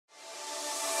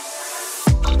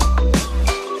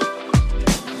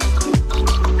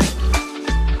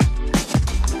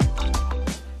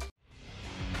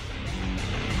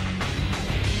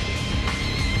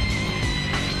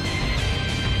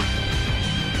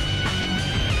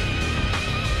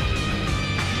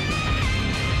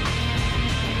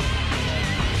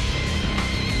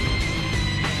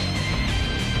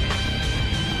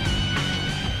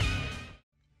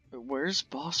Where's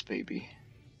Boss Baby?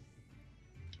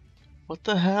 What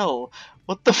the hell?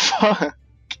 What the fuck?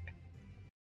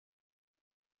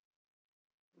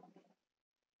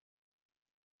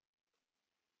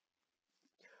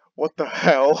 What the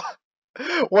hell?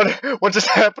 What just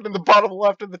happened in the bottom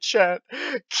left of the chat?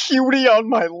 Cutie on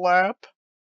my lap.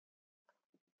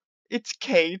 It's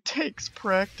K takes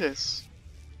practice.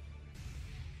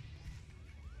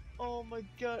 Oh my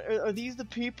god, are these the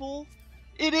people?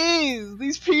 It is!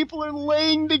 These people are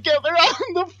laying together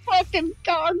on the fucking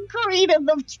concrete in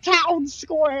the town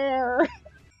square!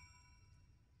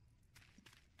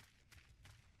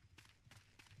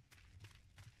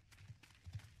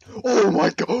 Oh my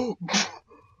god!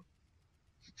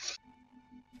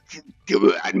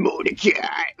 Come on, Mordecai!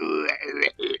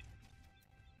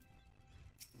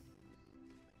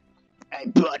 I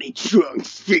bought a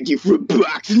Trunks figure from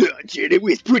Box Lunch and it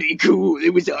was pretty cool.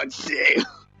 It was on sale.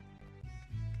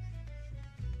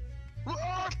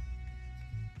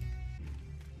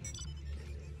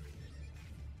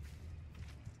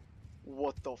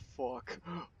 What the fuck?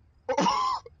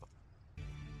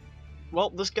 Well,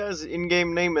 this guy's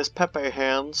in-game name is Pepe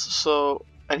Hands, so...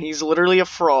 And he's literally a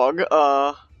frog,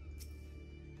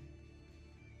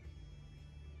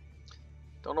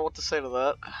 Don't know what to say to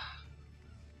that.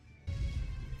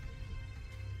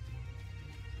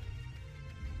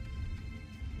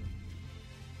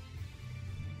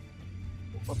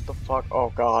 What the fuck? Oh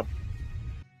god.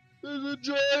 There's a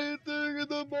giant thing in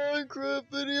the Minecraft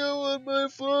video on my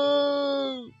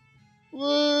phone!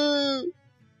 What?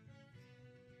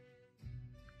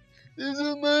 There's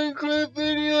a Minecraft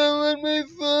video on my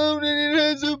phone and it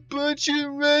has a bunch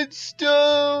of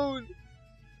redstone!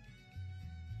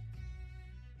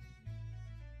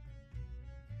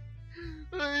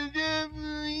 I can't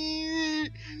believe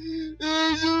it!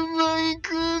 There's a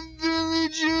Minecraft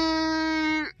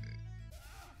villager!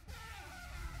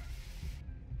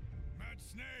 Mad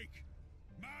Snake!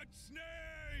 Mad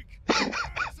Snake!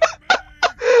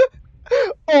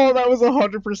 Oh, that was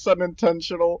 100%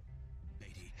 intentional.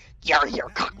 Your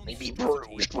cock may be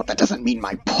bruised, but that doesn't mean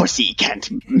my pussy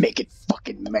can't make it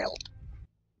fucking melt.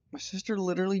 My sister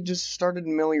literally just started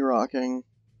Millie rocking,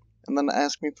 and then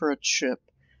asked me for a chip.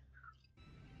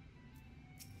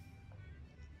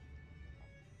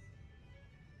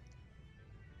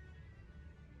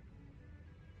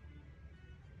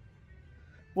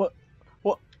 What?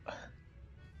 What?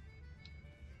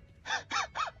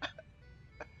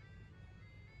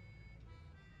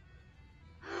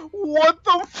 What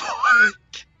the fuck?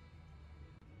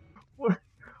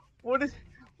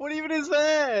 What even is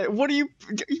that? What are you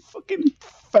fucking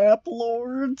fat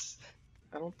lords?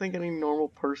 I don't think any normal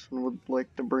person would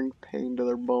like to bring pain to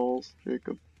their balls,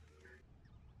 Jacob.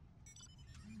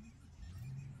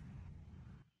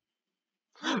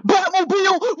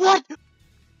 Batmobile! What?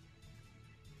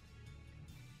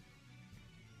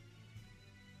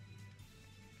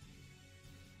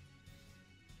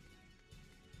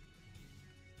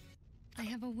 I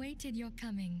have awaited your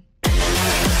coming.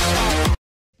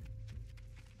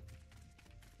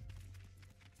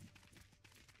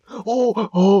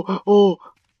 Oh,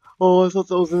 I thought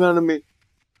that was an enemy.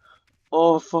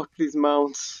 Oh, fuck these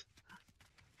mounts.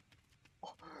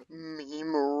 Me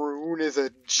Maroon is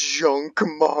a junk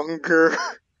monger.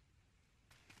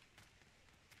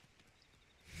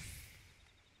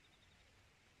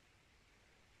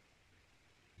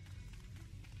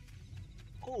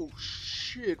 Oh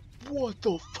shit, what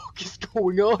the fuck is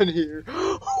going on here?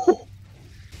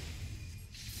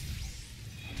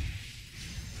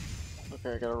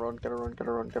 Okay, gotta run.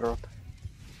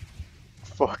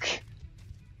 Fuck.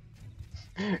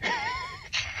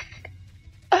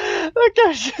 That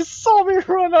guy just saw me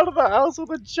run out of the house with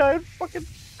a giant fucking...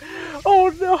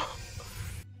 Oh no!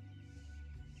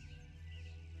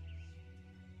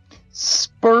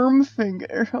 Sperm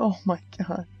finger, oh my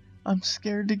god. I'm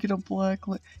scared to get a black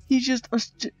light. He just...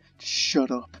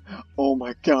 Shut up. Oh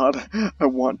my god, I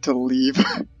want to leave.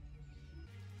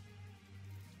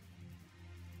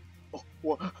 Oh,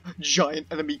 what? Giant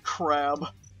enemy crab.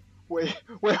 Wait,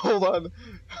 hold on.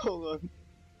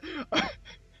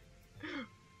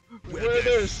 Where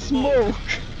there's smoke!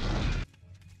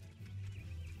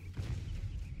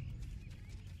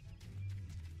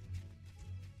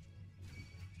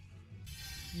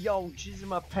 Yo, jizz in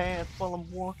my pants while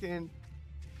I'm walking.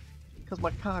 Cause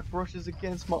my cock brushes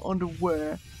against my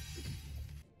underwear.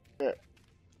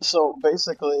 So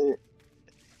basically,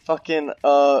 fucking,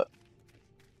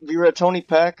 we were at Tony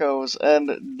Paco's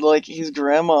and, like, his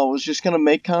grandma was just gonna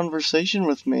make conversation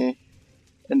with me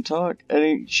and talk.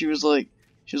 And she was like,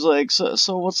 She was like,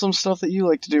 so what's some stuff that you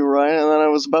like to do, Ryan? And then I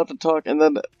was about to talk, and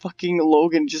then fucking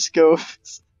Logan just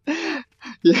goes,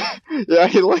 yeah,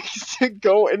 he likes to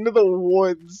go into the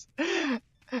woods,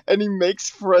 and he makes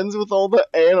friends with all the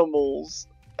animals.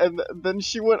 And then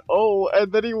she went, oh,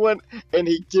 and then he went, and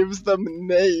he gives them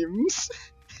names.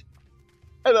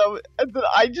 And then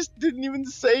I just didn't even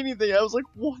say anything. I was like,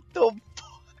 what the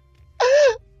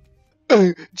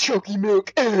fuck? Choky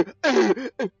milk.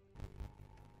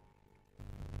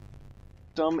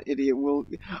 Dumb idiot will.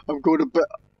 I'm going to bed.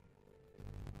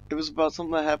 It was about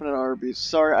something that happened at Arby's.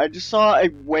 Sorry, I just saw a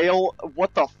whale.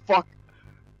 What the fuck?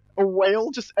 A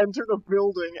whale just entered a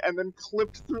building and then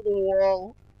clipped through the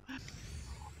wall.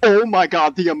 Oh my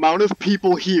god, the amount of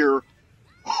people here.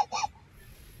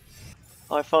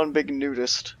 I found Big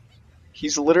Nudist.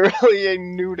 He's literally a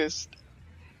nudist.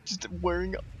 Just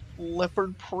wearing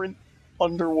leopard print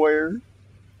underwear.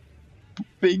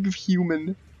 Big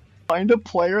human. Find a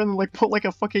player and like put like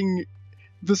a fucking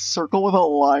the circle with a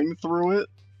line through it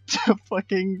to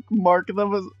fucking mark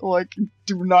them as like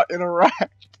do not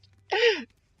interact.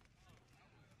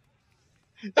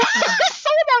 I saw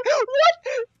that! What?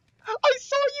 I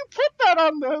saw you put that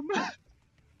on them!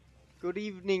 Good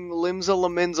evening, Limza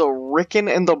Laminza. Rickon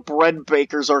and the Bread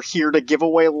Bakers are here to give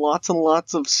away lots and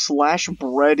lots of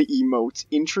 /bread emotes.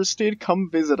 Interested? Come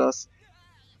visit us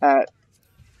at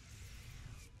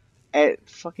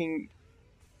fucking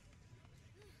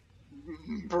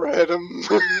bread. Owen,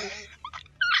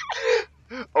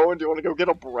 do you want to go get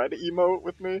a bread emote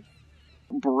with me?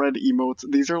 Bread emotes.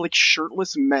 These are like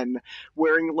shirtless men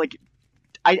wearing like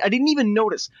I didn't even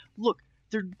notice. Look,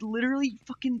 they're literally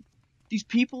fucking. These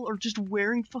people are just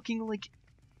wearing fucking like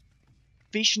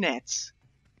fishnets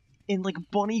and like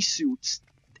bunny suits,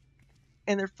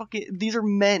 and they're fucking. These are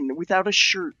men without a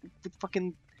shirt. With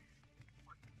fucking.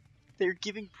 They're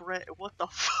giving bread. What the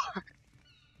fuck?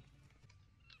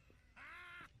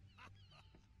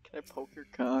 Can I poke your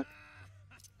cock?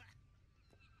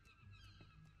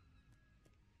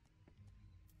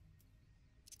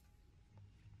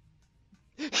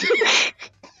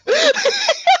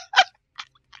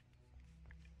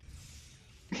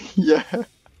 Yeah.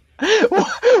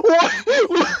 What?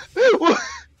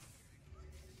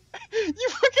 You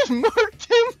fucking marked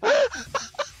him?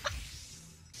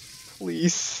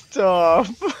 Please stop.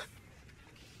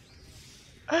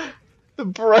 The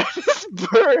bread is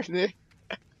burning.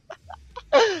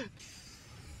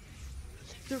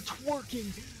 They're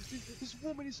twerking. This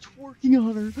woman is twerking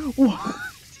on her. What? Do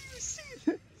you see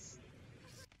this?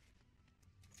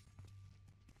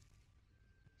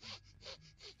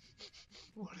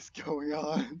 What is going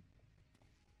on?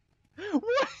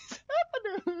 What is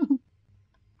happening?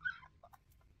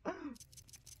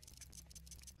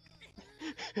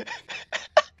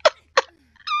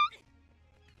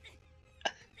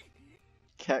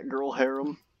 Cat girl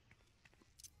harem.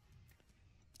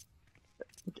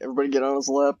 Everybody get on his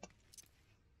lap.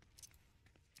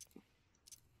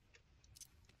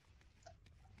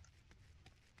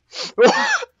 No,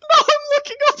 I'm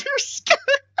looking up your skirt!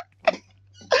 No!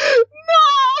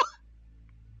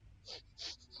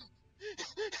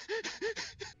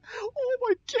 Oh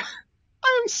my god.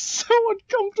 I am so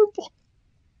uncomfortable.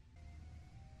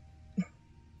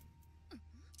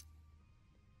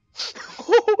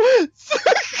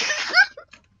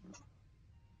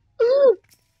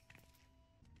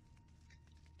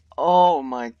 Oh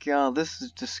my god, this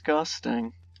is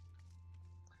disgusting.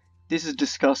 This is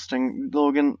disgusting.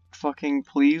 Logan, fucking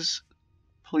please.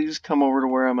 Please come over to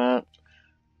where I'm at.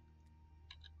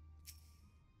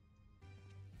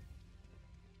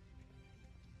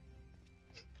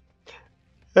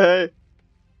 Hey.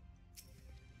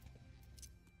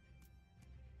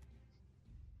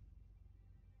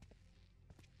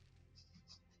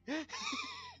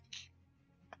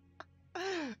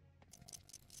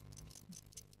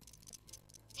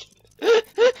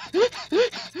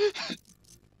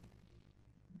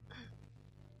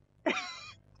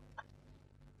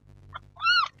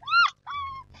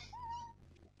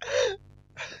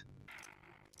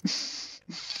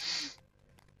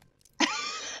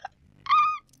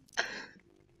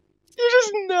 You're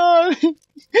just nodding.